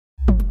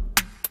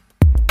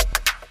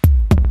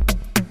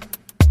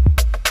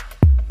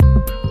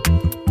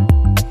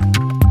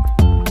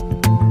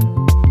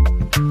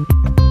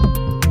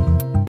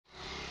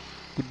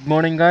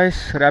Morning guys,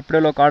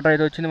 ర్యాపిడోలో ఒక order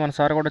అయితే వచ్చింది. మన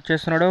సార్ కూడా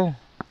వచ్చేస్తున్నాడు.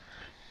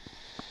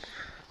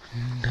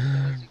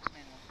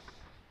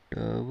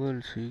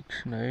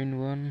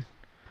 6691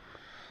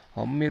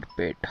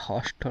 అమీర్పేట్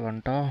హాస్టల్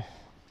అంట.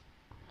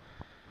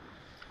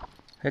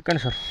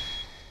 ఎక్కండి సార్.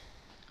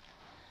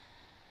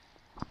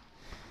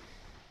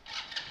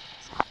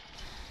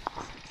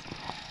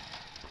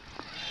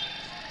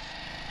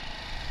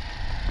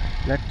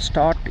 Let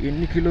start.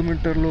 ఎన్ని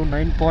కిలోమీటర్లు?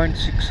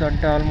 9.6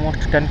 అంటే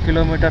ఆల్మోస్ట్ 10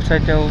 కిలోమీటర్స్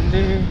అయితే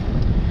ఉంది.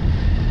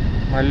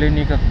 మళ్ళీ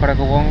నీకు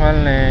అక్కడికి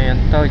పోగానే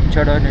ఎంత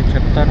ఇచ్చాడో నేను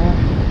చెప్తాను.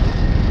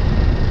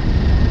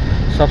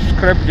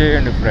 సబ్స్క్రైబ్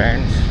చేయండి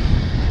ఫ్రెండ్స్.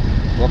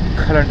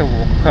 ఒక్కలంటే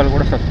ఒక్కరు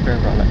కూడా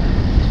సబ్స్క్రైబ్ రాలేదు.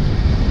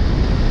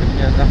 ఏం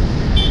చేద్దాం.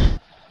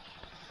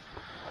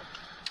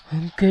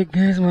 ఓకే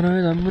గైస్, మనం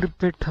ఇది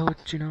అమీర్పేట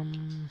వచ్చినాం.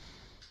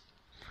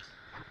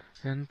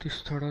 ఎంత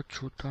ఇస్తాడో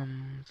చూద్దాం.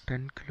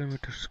 10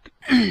 కిలోమీటర్స్కి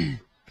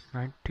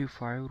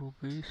 95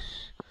 రూపీస్.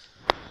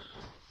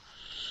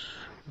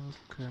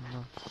 ఓకే అన్న,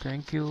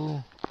 థ్యాంక్ యూ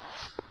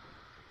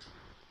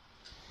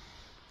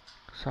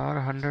సార్.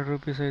 100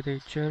 రూపీస్ అయితే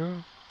ఇచ్చారు.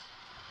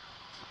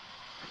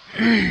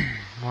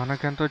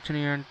 మనకెంత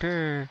వచ్చినాయి అంటే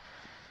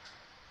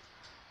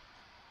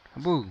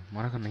అబ్బో,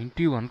 మనకు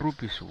 91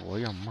 రూపీస్.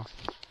 ఓయ్ అమ్మ,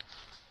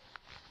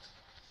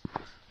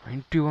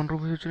 91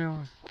 రూపీస్ వచ్చినాయి.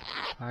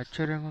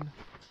 ఆశ్చర్యంగా ఉంది.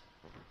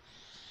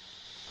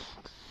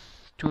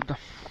 చూద్దాం.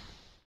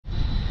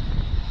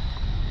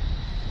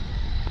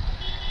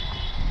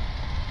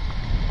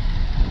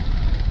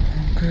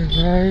 ఓకే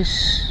గాయ్స్,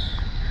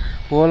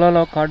 ఓలాలో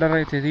ఒక ఆర్డర్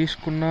అయితే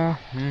తీసుకున్నా.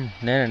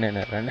 నేనే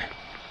రండి.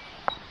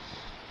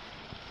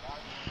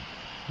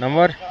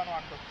 నంబర్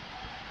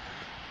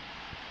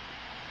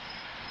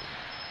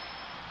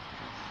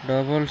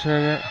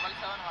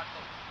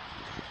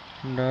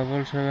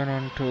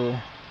 7712.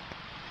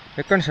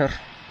 ఎక్కండి సార్.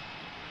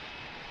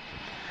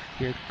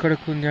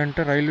 ఎక్కడికి ఉంది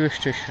అంటే రైల్వే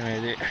స్టేషన్.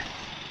 ఇది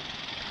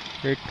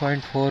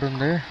 8.4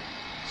 ఉంది.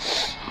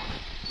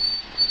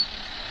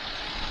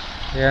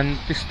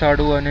 ఎంత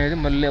ఇస్తాడు అనేది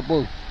మళ్ళీ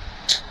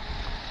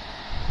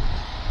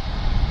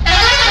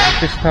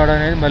ఎంత ఇస్తాడు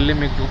అనేది మళ్ళీ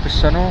మీకు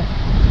చూపిస్తాను.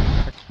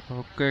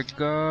 ఓకే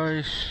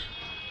గాయ్స్,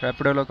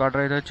 ర్యాపిడోలో ఒక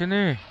ఆర్డర్ అయితే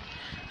వచ్చింది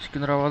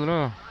సికింద్రాబాద్లో.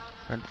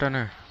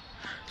 వెంటనే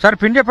సార్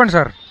పిన్ చెప్పండి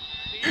సార్.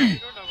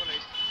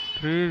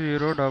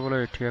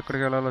 3088.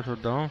 ఎక్కడికి వెళ్ళాలో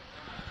చూద్దాం.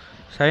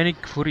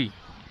 సైనిక్ పురి.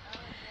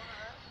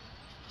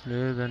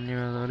 లేదు,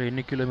 ధన్యవాదాలు.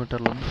 ఎన్ని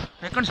కిలోమీటర్లు ఉంది?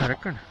 ఎక్కండి సార్,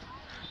 ఎక్కండి.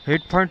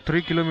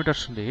 8.3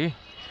 కిలోమీటర్స్ ఉంది.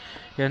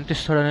 ఎంత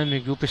ఇస్తాడనేది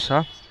మీకు చూపిస్తా.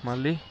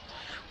 మళ్ళీ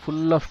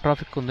ఫుల్ ఆఫ్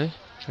ట్రాఫిక్ ఉంది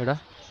ఇక్కడ.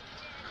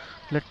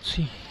 Let's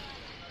see.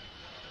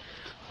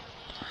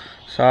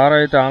 సార్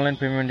అయితే ఆన్లైన్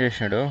పేమెంట్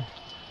చేసినాడు.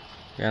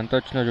 ఎంత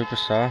వచ్చిందో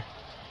చూపిస్తా.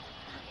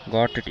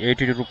 Got it.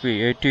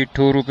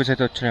 82 రూపీస్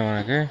అయితే వచ్చినాయి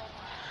మనకి.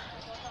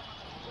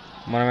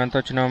 మనం ఎంత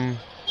వచ్చినాం?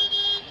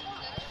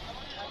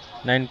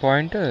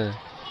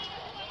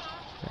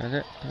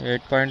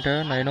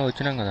 8.9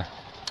 వచ్చినాం కదా,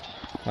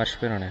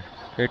 మర్చిపోయినా నేను.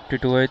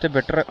 82 అయితే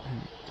బెటర్.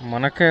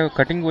 మనకే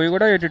కటింగ్ పోయి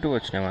కూడా 82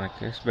 వచ్చినాయి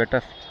మనకి. It's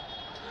better.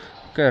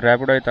 ఓకే,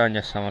 ర్యాపిడో అయితే ఆన్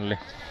చేస్తాం మళ్ళీ.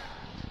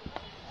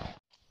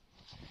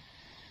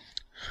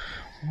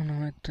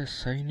 మనమైతే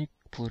సైనిక్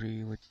పురి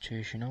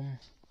వచ్చేసినాం.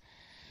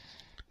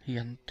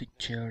 ఎంత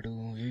ఇచ్చాడు?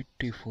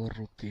 84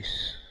 రూపీస్.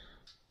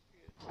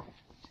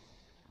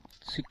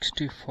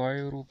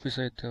 65 రూపీస్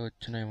అయితే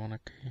వచ్చినాయి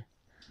మనకి.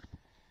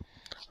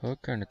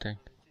 ఓకే అండి,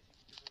 థ్యాంక్.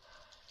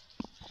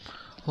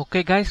 ఓకే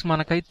గైస్,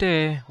 మనకైతే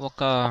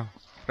ఒక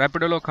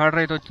ర్యాపిడోలో ఒక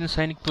ఆర్డర్ అయితే వచ్చింది.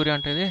 సైనిక్ పూరి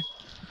అంటే ఇది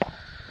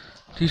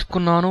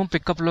తీసుకున్నాను.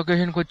 పికప్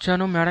లొకేషన్కి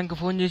వచ్చాను. మేడంకి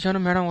ఫోన్ చేశాను.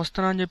 మేడం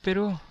వస్తున్నా అని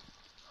చెప్పారు.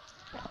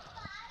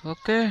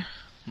 ఓకే,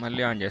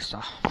 మళ్ళీ ఆన్ చేస్తా.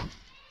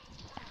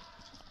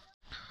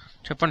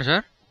 చెప్పండి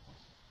సార్.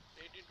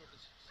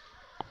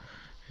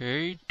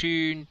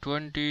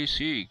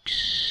 1826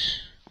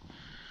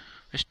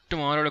 వెస్ట్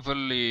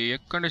మారేడుపల్లి.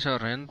 ఎక్కండి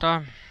సార్. ఎంత?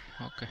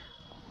 ఓకే,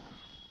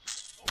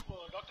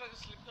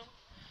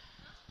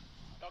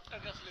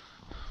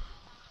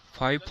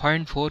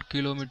 5.4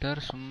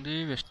 కిలోమీటర్స్ ఉంది.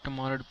 వెస్ట్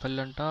మారేడుపల్లి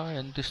అంట.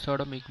 ఎంత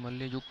ఇస్తాడో మీకు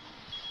మళ్ళీ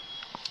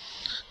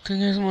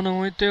మనం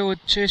అయితే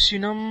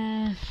వచ్చేసినాం.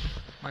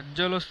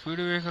 మధ్యలో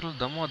స్పీడ్ బ్రేకర్లు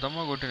దమ్మ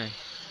కొట్టినాయి.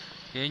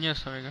 ఏం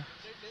చేస్తాం ఇక.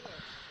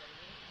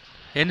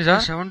 ఏంటి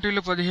సార్?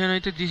 70లో 15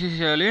 అయితే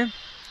తీసేసేయాలి.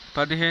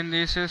 15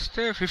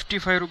 తీసేస్తే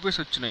 55 రూపీస్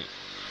వచ్చినాయి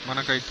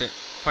మనకైతే.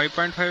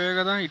 5.5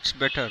 కదా, it's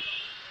better.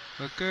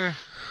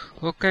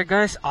 Okay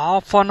guys,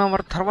 half an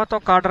hour తర్వాత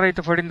ఒక ఆర్డర్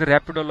అయితే పడింది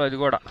ర్యాపిడోలో. అది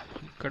కూడా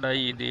ఇక్కడ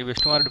ఇది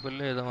వెస్ట్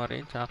మారేడుపల్లి ఏదో మరి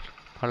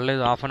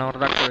పడలేదు. హాఫ్ అన్ అవర్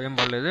దాకా ఏం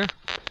పడలేదు.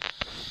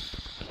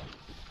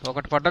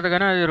 ఒకటి పడ్డది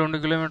కానీ అది 2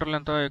 కిలోమీటర్లు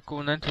ఎంతో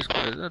ఎక్కువ ఉందని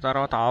తీసుకోలేదు.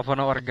 తర్వాత హాఫ్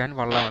అన్ అవర్కి కానీ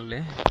పడలా మళ్ళీ.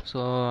 సో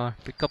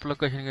పికప్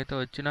లొకేషన్కి అయితే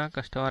వచ్చిన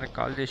కస్టమర్కి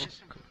కాల్ చేసి.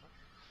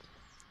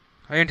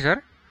 ఏంటి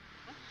సార్?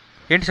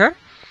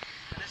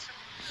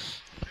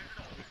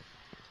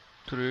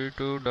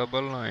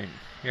 3299.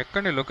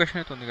 ఎక్కండి, లొకేషన్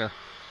అయితే ఉంది కదా.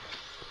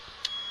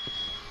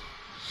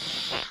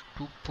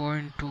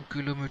 2.2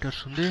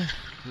 కిలోమీటర్స్ ఉంది.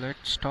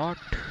 Let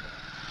start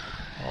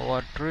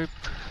our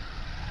trip.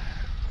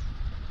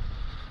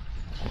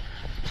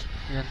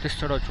 ఎంత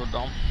ఇస్తాడో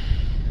చూద్దాం.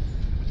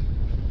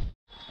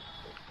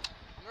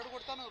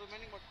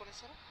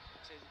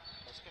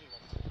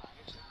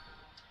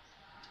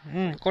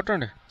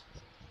 కొట్టండి.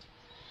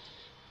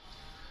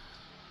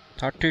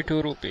 32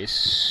 రూపీస్.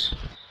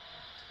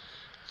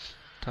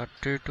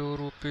 32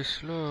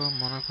 రూపీస్లో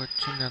మనకు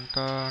వచ్చింది ఎంత?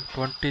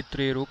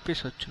 23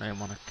 రూపీస్ వచ్చినాయి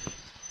మనకి.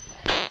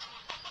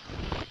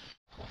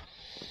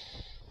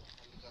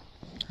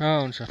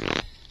 అవును సార్.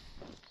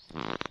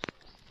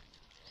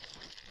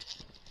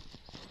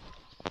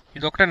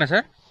 ఇది ఒకటేనా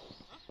సార్?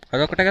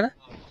 అదొకటే కదా?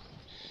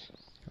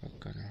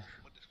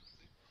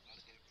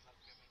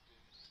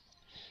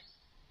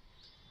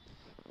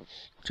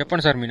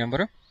 చెప్పండి సార్ మీ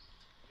నెంబరు.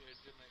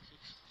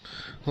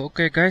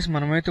 ఓకే గైస్,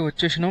 మనమైతే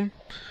వచ్చేసినాం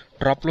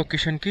డ్రాప్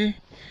లొకేషన్కి.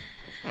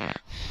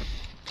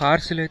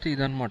 పార్సిల్ అయితే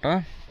ఇదన్నమాట.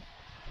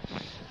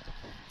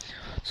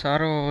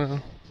 సారు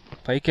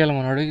పైకి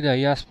వెళ్ళమన్నాడు. ఇది ఐ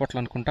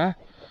హాస్పిటల్ అనుకుంటా.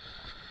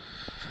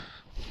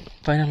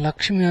 పైన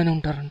లక్ష్మి అని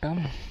ఉంటారంట.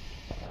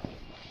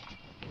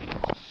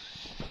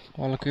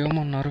 వాళ్ళకి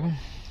ఏమన్నారు?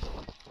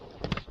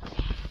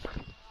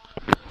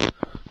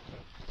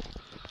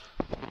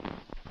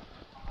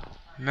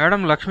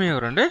 మేడం లక్ష్మి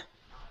ఎవరండి?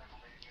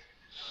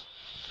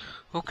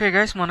 ఓకే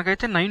గైస్,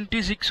 మనకైతే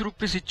 96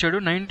 రూపీస్ ఇచ్చాడు.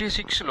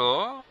 96లో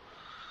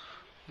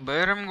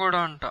బైరం కూడా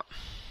అంట.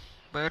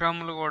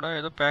 బైరాములు కూడా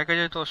ఏదో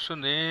ప్యాకేజ్ అయితే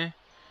వస్తుంది,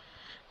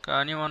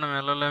 కానీ మనం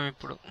వెళ్ళలేము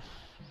ఇప్పుడు.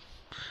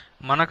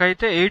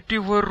 మనకైతే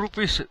 84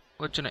 రూపీస్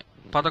వచ్చినాయి.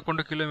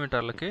 11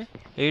 కిలోమీటర్లకి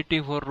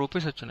 84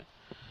 రూపీస్ వచ్చినాయి.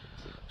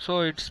 So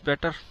it's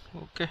better.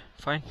 Okay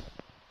fine.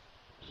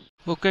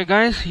 Okay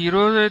guys,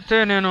 ఈరోజు అయితే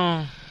నేను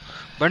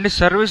బండి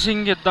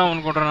సర్వీసింగ్ ఇద్దాం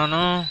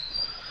అనుకుంటున్నాను.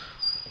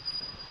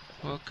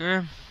 ఓకే,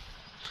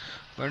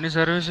 బండి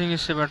సర్వీసింగ్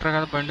ఇస్తే బెటర్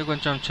కదా. బండి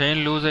కొంచెం చైన్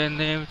లూజ్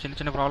అయింది, చిన్న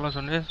చిన్న ప్రాబ్లమ్స్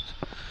ఉన్నాయి.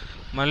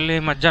 మళ్ళీ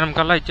మధ్యాహ్నం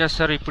కల్లా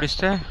ఇచ్చేస్తారు. ఇప్పుడు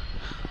ఇస్తే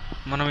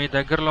మనం ఈ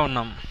దగ్గరలో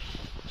ఉన్నాం.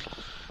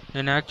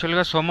 నేను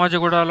యాక్చువల్గా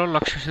సోమాజిగూడలో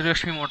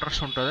శ్రీలక్ష్మి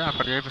మోటార్స్ ఉంటుంది,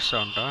 అక్కడ చేపిస్తూ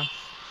ఉంటా.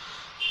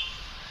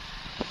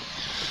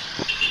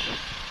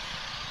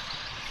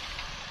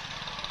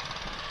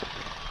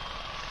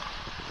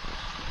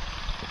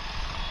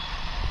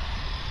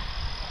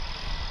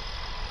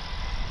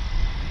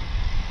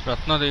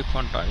 రత్నదీప్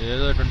అంట,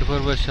 ఏదో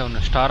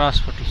 24/7 స్టార్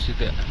హాస్పిటల్స్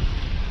ఇదే.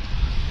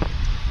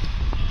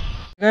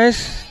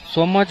 గైస్,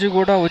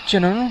 సోమాజిగూడ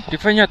వచ్చినాను.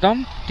 టిఫిన్ చేద్దాం.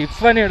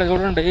 టిఫిన్ ఇక్కడ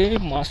చూడండి,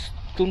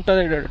 మస్తు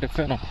ఉంటుంది ఇక్కడ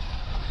టిఫిన్.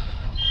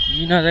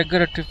 ఈయన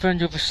దగ్గర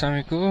టిఫిన్ చూపిస్తాను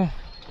మీకు.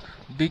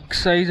 బిగ్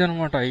సైజ్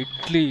అనమాట.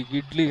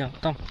 ఇడ్లీ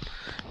అంతా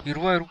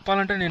 20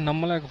 రూపాయలంటే నేను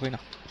నమ్మలేకపోయినా.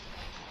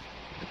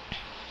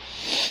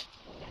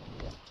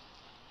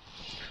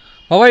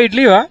 బాబా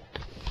ఇడ్లీవా?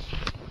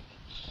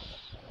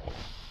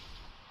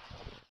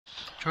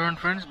 చూడండి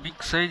ఫ్రెండ్స్,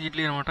 బిగ్ సైజ్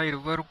ఇడ్లీ అనమాట.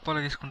 20 రూపాయలు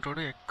తీసుకుంటాడు.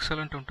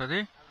 ఎక్సలెంట్ ఉంటుంది.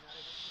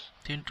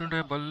 తింటుంటే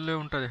భలే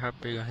ఉంటుంది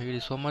హ్యాపీగా. ఇది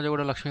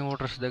సోమాజిగూడ లక్ష్మీ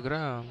మోటార్స్ దగ్గర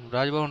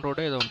రాజ్భవన్ రోడ్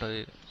ఏదో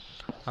ఉంటుంది,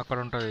 అక్కడ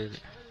ఉంటుంది ఇది.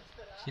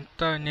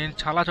 నేను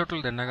చాలా చోట్ల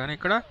తిన్నా, కానీ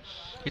ఇక్కడ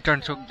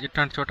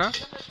ఇట్లాంటి చోట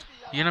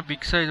ఈయన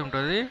బిగ్ సైజ్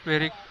ఉంటుంది.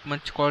 వెరీ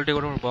మంచి క్వాలిటీ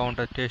కూడా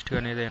బాగుంటుంది, టేస్ట్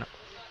కానీ ఏదైనా.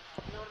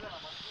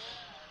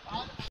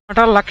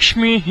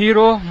 లక్ష్మీ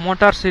హీరో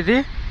మోటార్స్ ఇది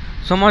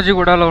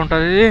సోమాజిగూడలో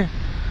ఉంటుంది. ఇది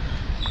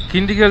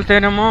కిందికి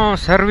వెళ్తేనేమో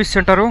సర్వీస్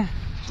సెంటరు.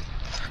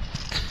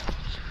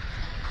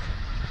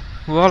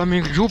 ఇవాళ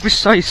మీకు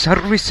చూపిస్తా ఈ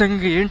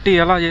సర్వీసింగ్ ఏంటి,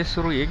 ఎలా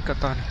చేస్తారు, ఏం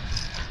కథ అని.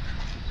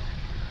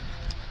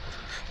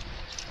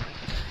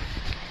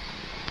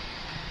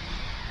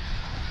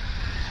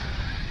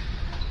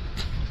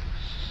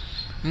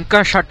 ఇంకా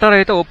షట్టర్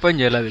అయితే ఓపెన్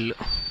చేయలే వీళ్ళు.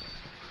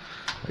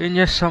 ఏం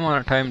చేస్తాం మన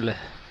టైంలో,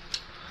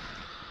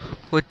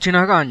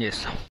 వచ్చినాక ఆన్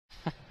చేస్తాం.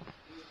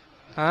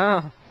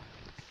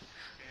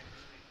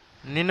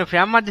 నిన్ను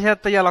ఫేమస్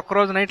చేస్తా ఇవాళ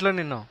ఒక్కరోజు నైట్లో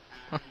నిన్ను.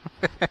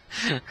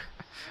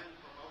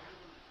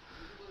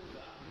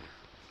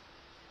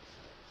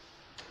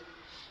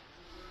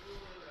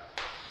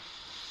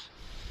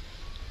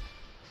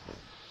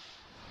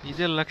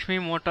 ఇదే లక్ష్మీ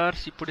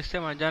మోటార్స్. ఇప్పుడు ఇస్తే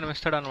మధ్యాహ్నం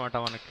ఇస్తాడు అనమాట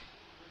మనకి.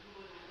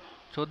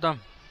 చూద్దాం,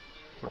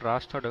 ఇప్పుడు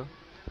రాస్తాడు.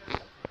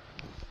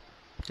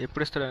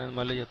 ఎప్పుడు ఇస్తాడు అనేది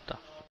మళ్ళీ చెప్తా.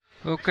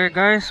 ఓకే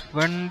గాయస్,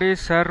 బండి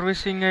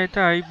సర్వీసింగ్ అయితే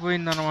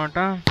అయిపోయిందనమాట.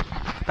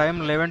 టైం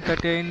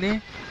 11:30 అయింది.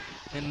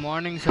 నేను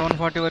మార్నింగ్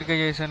 7:40 వరకే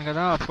చేశాను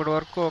కదా. అప్పటి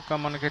వరకు ఒక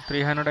మనకి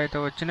 300 అయితే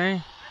వచ్చినాయి.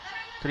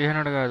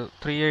 300 కాదు,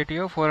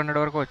 380 400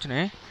 వరకు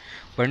వచ్చినాయి.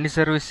 బండి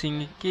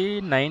సర్వీసింగ్కి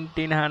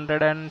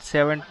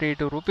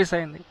 1972 రూపీస్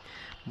అయింది.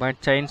 బట్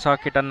చైన్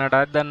సాకెట్ అన్నాడు,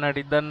 అది అన్నాడు,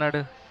 ఇది అన్నాడు,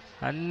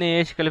 అన్నీ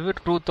వేసి కలిపి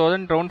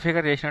 2000 రౌండ్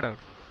ఫిగర్ చేసినాడు ఆడు.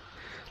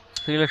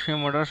 శ్రీలక్ష్మి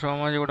మోటార్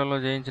సోమాజిగూడలో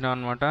చేయించినాం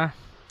అనమాట.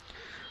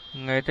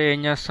 ఇంకైతే ఏం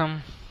చేస్తాం,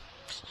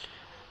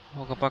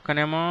 ఒక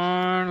పక్కనేమో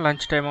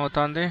లంచ్ టైం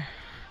అవుతుంది.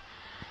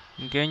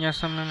 ఇంకేం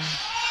చేస్తాం మేము.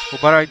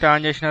 ఉబర్ అయితే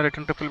ఆన్ చేసిన,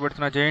 రిటర్న్ ట్రిప్పులు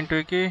పెడుతున్నా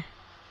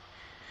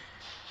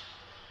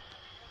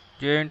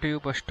JNTU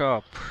bus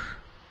stop.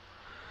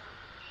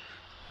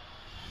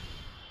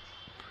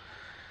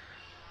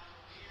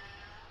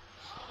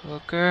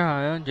 Okay,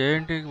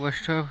 JNTU bus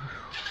stop.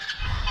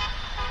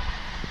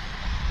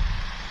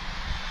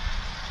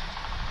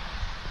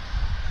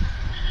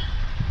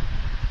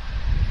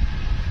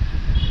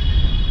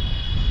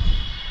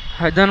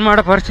 అదనమాట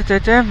పరిస్థితి.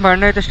 అయితే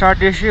బండి అయితే స్టార్ట్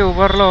చేసి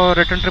ఉబర్లో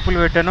రిటర్న్ ట్రిప్పులు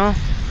పెట్టాను.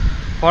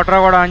 పోటరా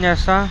కూడా ఆన్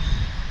చేస్తా.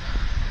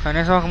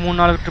 కనీసం ఒక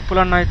 3-4 ట్రిప్పులు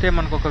అన్న అయితే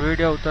మనకు ఒక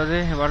వీడియో అవుతుంది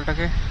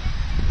ఇవాళకి.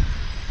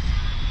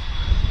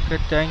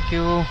 Okay, thank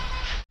you.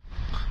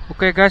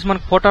 Okay guys,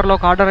 మనకు పోర్టర్లో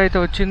ఒక ఆర్డర్ అయితే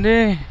వచ్చింది.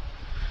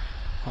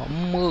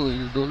 అమ్మో,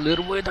 ఇది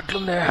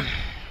దొల్లేరిపోయేటట్లుందే.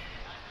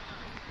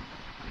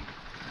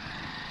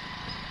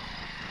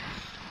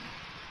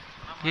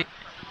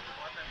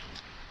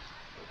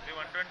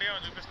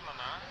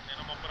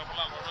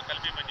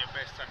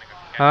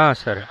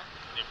 సరే,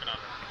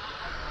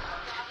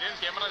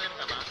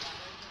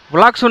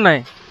 వ్లాగ్స్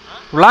ఉన్నాయి,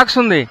 వ్లాగ్స్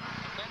ఉంది,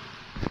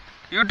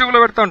 యూట్యూబ్లో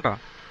పెడతా ఉంటా.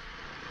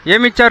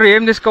 ఏమి ఇచ్చారు,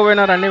 ఏం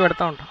తీసుకోపోయినారు అన్నీ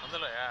పెడతా ఉంటా.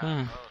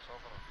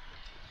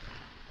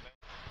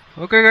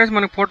 ఓకే గైస్,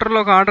 మనకి పోర్టర్లో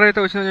ఒక ఆర్డర్ అయితే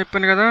వచ్చిందని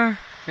చెప్పాను కదా.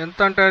 ఎంత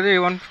అంటే అది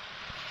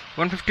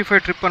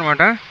 155 ట్రిప్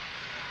అనమాట.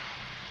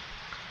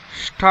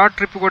 Start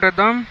trip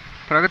కొట్టేద్దాం.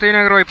 ప్రగతి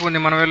నగర్ వైపు ఉంది,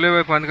 మనం వెళ్ళే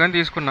వైపు, అందుకని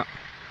తీసుకున్నా.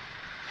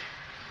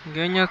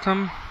 ఇంకేం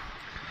చేస్తాం.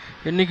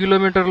 ఎన్ని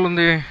కిలోమీటర్లు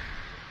ఉంది?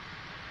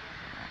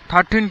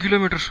 13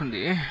 కిలోమీటర్స్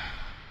ఉంది.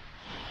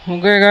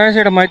 ఓకే గాయస్,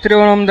 ఇక్కడ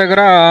మైత్రివనం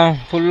దగ్గర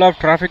ఫుల్ ఆఫ్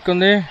ట్రాఫిక్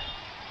ఉంది.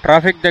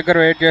 ట్రాఫిక్ దగ్గర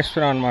వెయిట్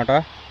చేస్తున్నాం అనమాట.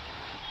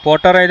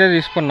 పోర్టర్ అయితే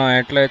తీసుకున్నాం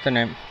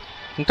ఎట్లయితేనే.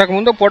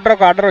 ఇంతకుముందు పోర్టర్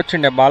ఒక ఆర్డర్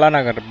వచ్చిండే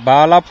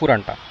బాలాపూర్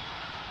అంట,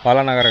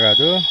 బాలానగర్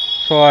కాదు.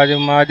 సో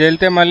అది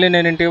వెళ్తే మళ్ళీ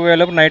నేను ఇంటికి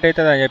పోయేలోపు నైట్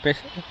అవుతుంది అని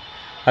చెప్పేసి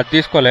అది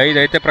తీసుకోలే.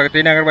 ఇదైతే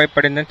ప్రగతి నగర్ వైపు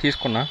పడిందని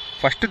తీసుకున్నా.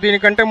 ఫస్ట్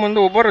దీనికంటే ముందు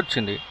ఉబర్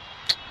వచ్చింది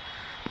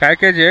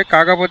ప్యాకేజీ,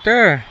 కాకపోతే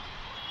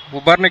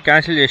ఉబర్ని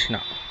క్యాన్సిల్ చేసిన.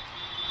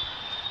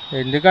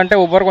 ఎందుకంటే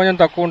ఉబర్ కొంచెం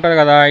తక్కువ ఉంటుంది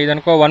కదా. ఇది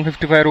అనుకో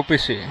 155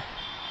 రూపీస్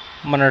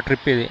మన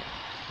ట్రిప్. ఇది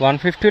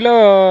 150లో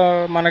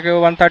మనకి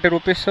 130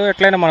 రూపీస్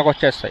ఎట్లయినా మనకు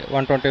వచ్చేస్తాయి.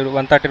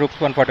 130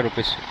 రూపీస్, 140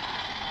 రూపీస్.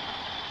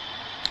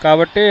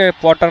 కాబట్టి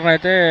పోర్టర్ని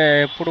అయితే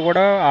ఎప్పుడు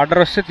కూడా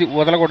ఆర్డర్ వస్తే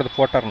వదలకూడదు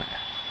పోర్టర్ని.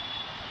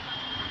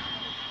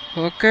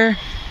 ఓకే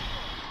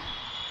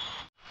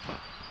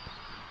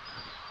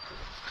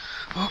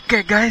ఓకే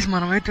గైస్,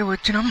 మనమైతే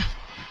వచ్చినాం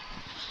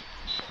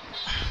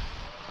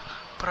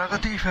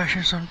ప్రగతి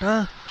ఫ్యాషన్స్ అంట.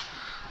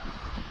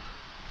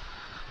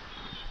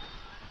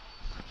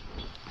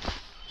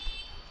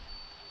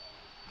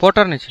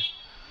 పోర్టర్ నుంచి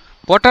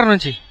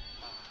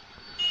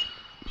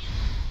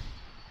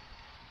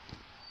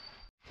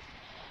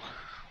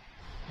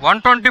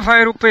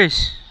 125 రూపీస్.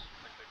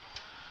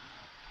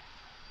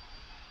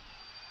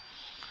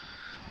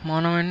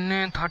 మనం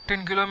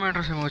 13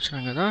 కిలోమీటర్స్ ఏమో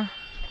వచ్చినాం కదా.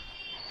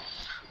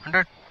 అంటే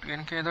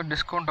ఇంకేదో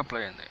డిస్కౌంట్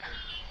అప్లై అయింది.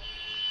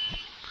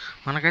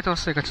 మనకైతే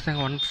వస్తాయి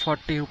ఖచ్చితంగా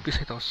 140 రూపీస్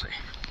అయితే వస్తాయి.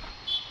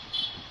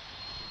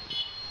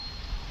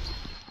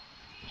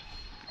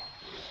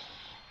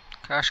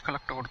 క్యాష్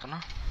కలెక్ట్ కొడుతున్నా.